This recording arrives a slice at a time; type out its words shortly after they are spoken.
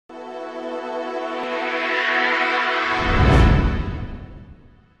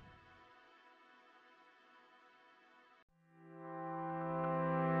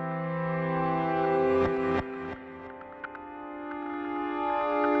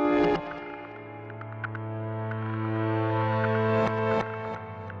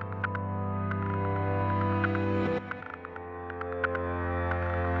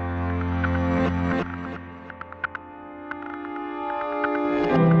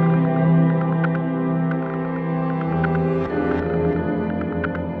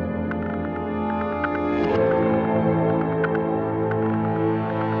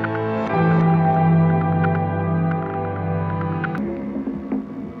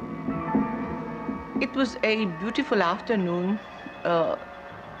It was a beautiful afternoon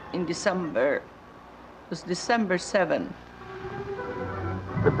in December. It was December 7.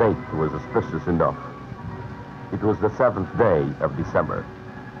 The date was auspicious enough. It was the 7th day of December,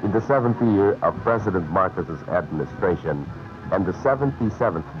 in the 7th year of President Marcos's administration, and the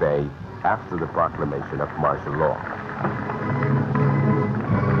 77th day after the proclamation of martial law.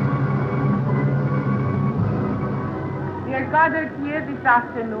 We are gathered here this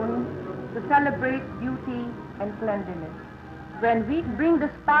afternoon to celebrate beauty and cleanliness. When we bring the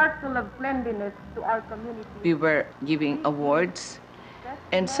sparkle of cleanliness to our community, We were giving awards,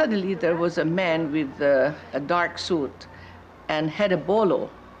 and suddenly there was a man with a dark suit and had a bolo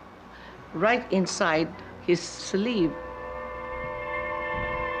right inside his sleeve.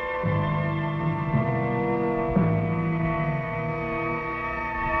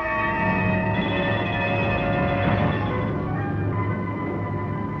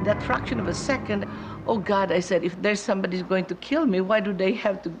 That fraction of a second, oh God, I said, if there's somebody's going to kill me, why do they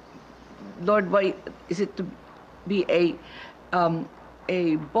have to, Lord, why is it to be a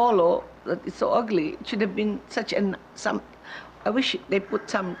bolo that is so ugly? It should have been such I wish they put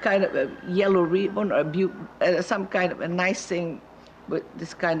some kind of a yellow ribbon or some kind of a nice thing with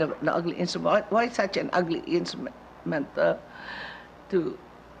this kind of an ugly instrument. Why such an ugly instrument to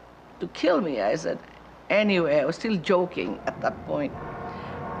kill me? I said. Anyway, I was still joking at that point.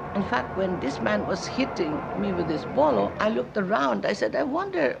 In fact, when this man was hitting me with this bolo, I looked around. I said, I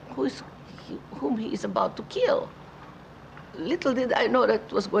wonder whom he is about to kill. Little did I know that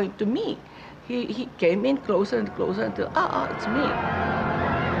it was going to me. He came in closer and closer until, it's me.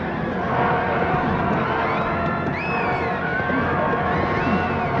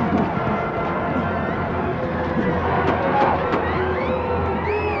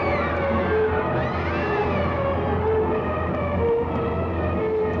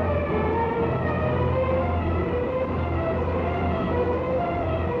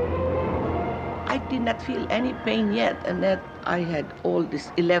 I did not feel any pain yet, and that I had all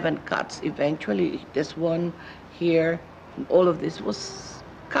these 11 cuts. Eventually, this one here, and all of this was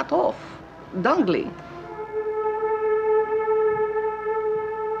cut off, dangling.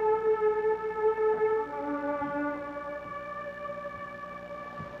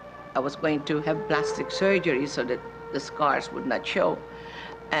 I was going to have plastic surgery so that the scars would not show.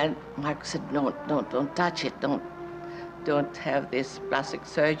 And Mark said, no, don't touch it, don't have this plastic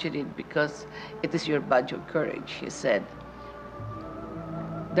surgery because it is your badge of courage, he said.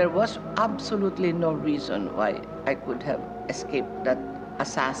 There was absolutely no reason why I could have escaped that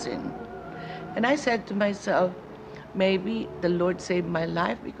assassin. And I said to myself, maybe the Lord saved my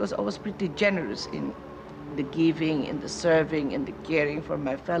life because I was pretty generous in the giving, in the serving, in the caring for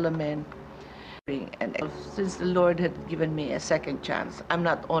my fellow men. And since the Lord had given me a second chance, I'm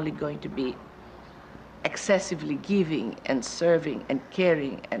not only going to be excessively giving and serving and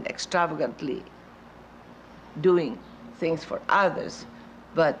caring and extravagantly doing things for others,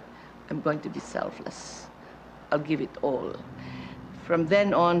 but I'm going to be selfless. I'll give it all. From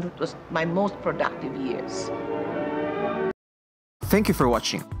then on, it was my most productive years. Thank you for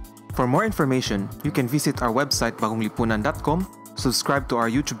watching. For more information, you can visit our website bagonglipunan.com, subscribe to our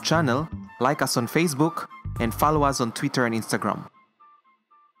YouTube channel, like us on Facebook, and follow us on Twitter and Instagram.